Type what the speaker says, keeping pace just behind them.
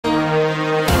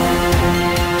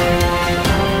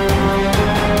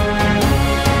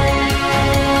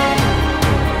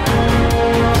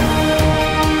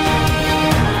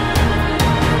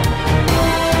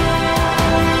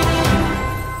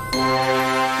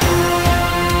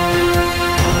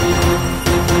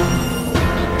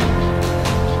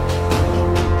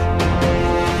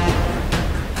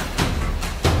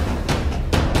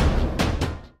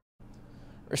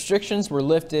Restrictions were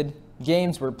lifted,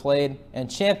 games were played, and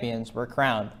champions were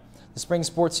crowned. The spring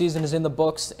sports season is in the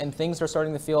books, and things are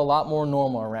starting to feel a lot more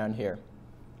normal around here.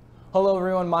 Hello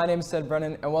everyone, my name is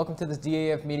Brennan, and welcome to this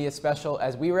DAF Media special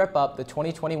as we wrap up the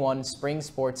 2021 spring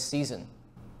sports season.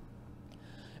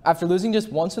 After losing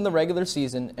just once in the regular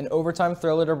season, an overtime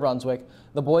thriller to Brunswick,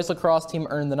 the boys lacrosse team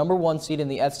earned the #1 seed in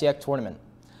the FCX tournament.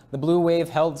 The Blue Wave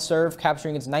held serve,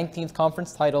 capturing its 19th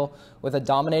conference title with a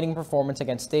dominating performance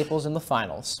against Staples in the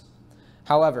finals.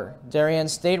 However,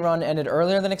 Darien's state run ended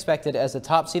earlier than expected as the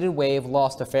top-seeded Wave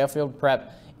lost to Fairfield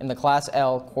Prep in the Class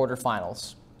L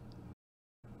quarterfinals.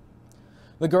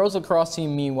 The girls lacrosse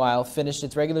team, meanwhile, finished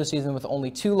its regular season with only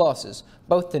 2 losses,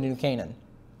 both to New Canaan.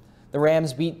 The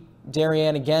Rams beat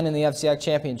Darien again in the FCX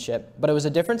championship, but it was a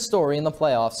different story in the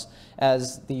playoffs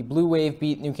as the Blue Wave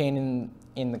beat New Canaan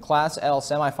in the Class L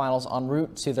semifinals en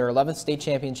route to their 11th state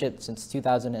championship since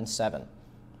 2007.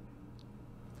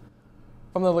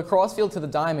 From the lacrosse field to the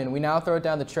diamond, we now throw it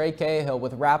down to Trey Cahill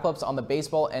with wrap-ups on the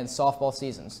baseball and softball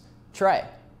seasons. Trey.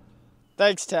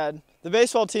 Thanks, Ted. The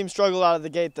baseball team struggled out of the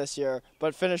gate this year,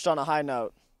 but finished on a high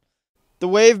note. The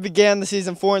Wave began the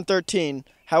season 4-13.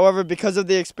 However, because of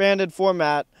the expanded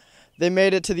format, they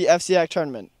made it to the FCX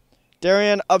tournament.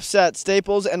 Darien upset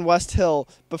Staples and West Hill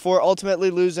before ultimately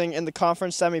losing in the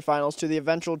conference semifinals to the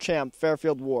eventual champ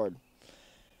Fairfield Ward.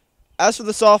 As for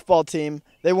the softball team,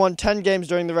 they won 10 games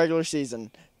during the regular season.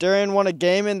 Darien won a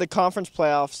game in the conference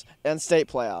playoffs and state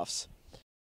playoffs.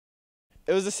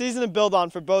 It was a season to build on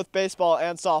for both baseball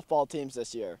and softball teams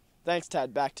this year. Thanks,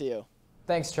 Ted. Back to you.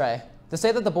 Thanks, Trey. To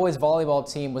say that the boys'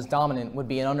 volleyball team was dominant would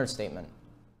be an understatement.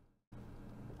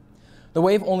 The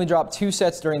Wave only dropped 2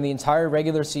 sets during the entire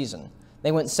regular season.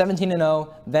 They went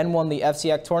 17-0, then won the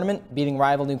FCX tournament, beating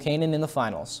rival New Canaan in the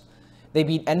finals. They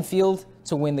beat Enfield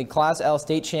to win the Class L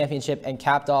state championship and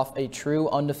capped off a true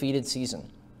undefeated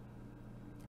season.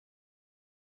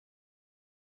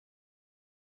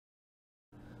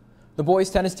 The boys'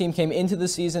 tennis team came into the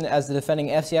season as the defending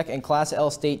FCX and Class L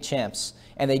state champs,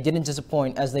 and they didn't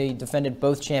disappoint as they defended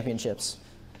both championships.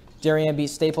 Darien beat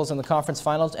Staples in the conference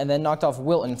finals and then knocked off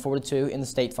Wilton 4-2 in the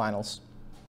state finals.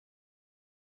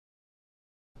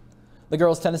 The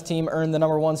girls' tennis team earned the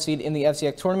 #1 seed in the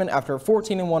FCX tournament after a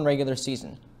 14-1 regular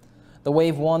season. The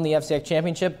Wave won the FCX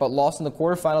championship but lost in the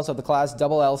quarterfinals of the Class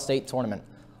L state tournament.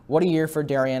 What a year for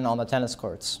Darien on the tennis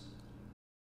courts.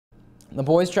 The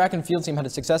boys' track and field team had a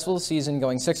successful season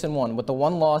going 6-1, with the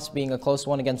one loss being a close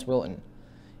one against Wilton.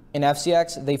 In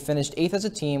FCX, they finished 8th as a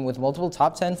team with multiple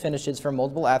top 10 finishes for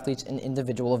multiple athletes in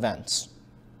individual events.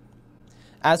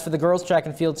 As for the girls' track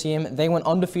and field team, they went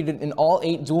undefeated in all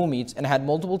 8 dual meets and had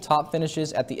multiple top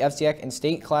finishes at the FCX and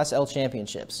state Class L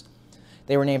championships.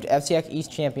 They were named FCX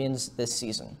East champions this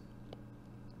season.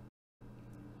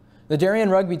 The Darien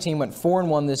rugby team went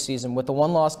 4-1 this season, with the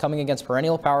one loss coming against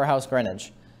perennial powerhouse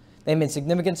Greenwich. They made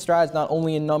significant strides not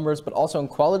only in numbers but also in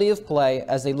quality of play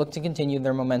as they look to continue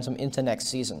their momentum into next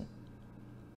season.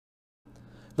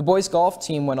 The boys' golf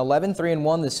team went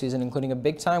 11-3-1 this season, including a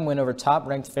big-time win over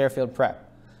top-ranked Fairfield Prep.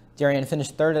 Darien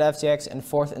finished 3rd at FCX and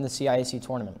 4th in the CIAC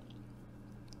tournament.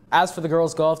 As for the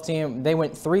girls' golf team, they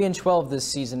went 3-12 this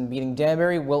season, beating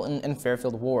Danbury, Wilton, and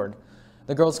Fairfield Ward.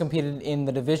 The girls competed in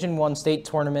the Division I state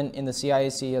tournament in the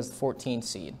CIAC as the 14th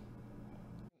seed.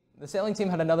 The sailing team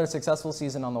had another successful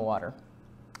season on the water.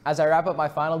 As I wrap up my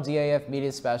final DAF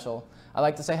Media special, I'd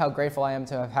like to say how grateful I am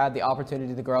to have had the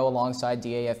opportunity to grow alongside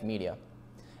DAF Media.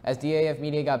 As DAF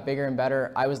Media got bigger and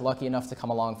better, I was lucky enough to come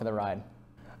along for the ride.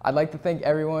 I'd like to thank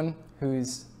everyone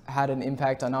who's had an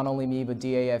impact on not only me but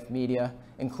DAF Media,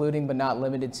 including but not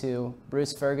limited to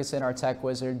Bruce Ferguson, our tech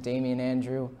wizard, Damian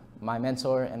Andrew, my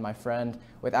mentor and my friend.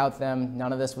 Without them,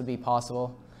 none of this would be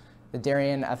possible. The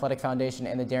Darien Athletic Foundation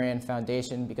and the Darien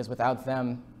Foundation, because without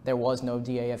them, there was no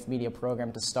DAF Media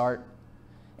program to start.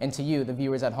 And to you, the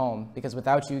viewers at home, because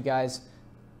without you guys,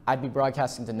 I'd be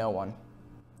broadcasting to no one.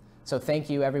 So thank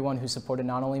you everyone who supported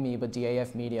not only me, but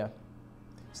DAF Media.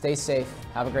 Stay safe,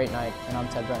 have a great night, and I'm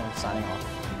Brennan signing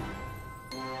off.